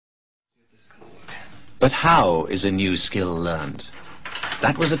But how is a new skill learned?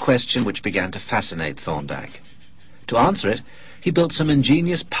 That was a question which began to fascinate Thorndike. To answer it, he built some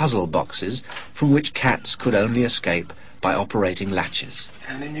ingenious puzzle boxes from which cats could only escape by operating latches.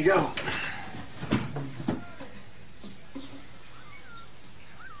 And in you go.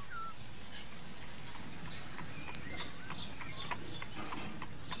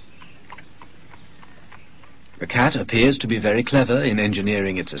 The cat appears to be very clever in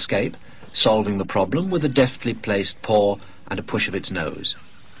engineering its escape, solving the problem with a deftly placed paw and a push of its nose.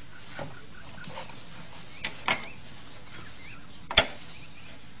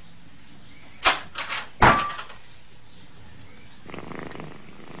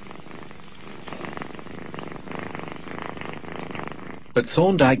 But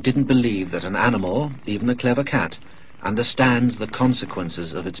Thorndike didn't believe that an animal, even a clever cat, understands the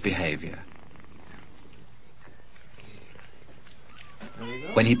consequences of its behavior.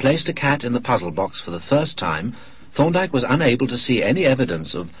 When he placed a cat in the puzzle box for the first time, Thorndike was unable to see any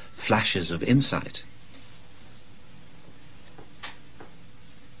evidence of flashes of insight.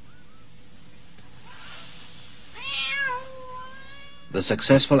 The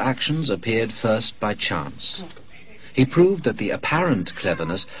successful actions appeared first by chance. He proved that the apparent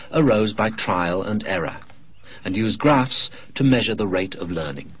cleverness arose by trial and error, and used graphs to measure the rate of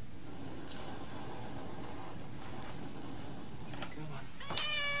learning.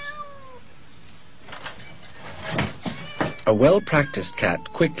 A well-practiced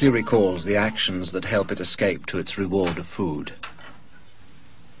cat quickly recalls the actions that help it escape to its reward of food.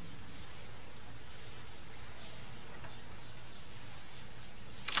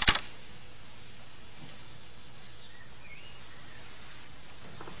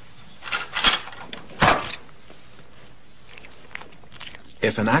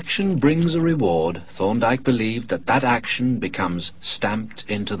 If an action brings a reward, Thorndike believed that that action becomes stamped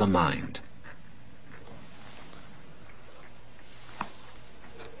into the mind.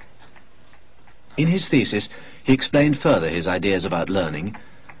 In his thesis, he explained further his ideas about learning,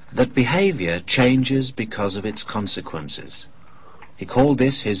 that behavior changes because of its consequences. He called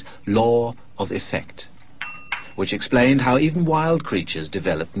this his law of effect, which explained how even wild creatures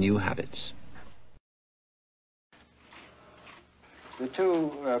develop new habits. The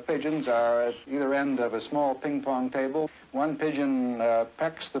two pigeons are at either end of a small ping-pong table. One pigeon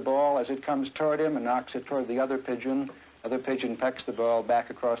pecks the ball as it comes toward him and knocks it toward the other pigeon. Other pigeon pecks the ball back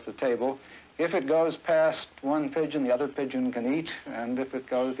across the table. If it goes past one pigeon, the other pigeon can eat, and if it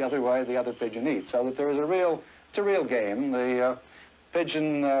goes the other way, the other pigeon eats. So that there is it's a real game. The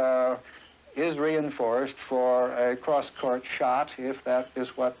pigeon is reinforced for a cross-court shot if that is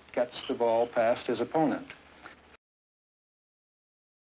what gets the ball past his opponent.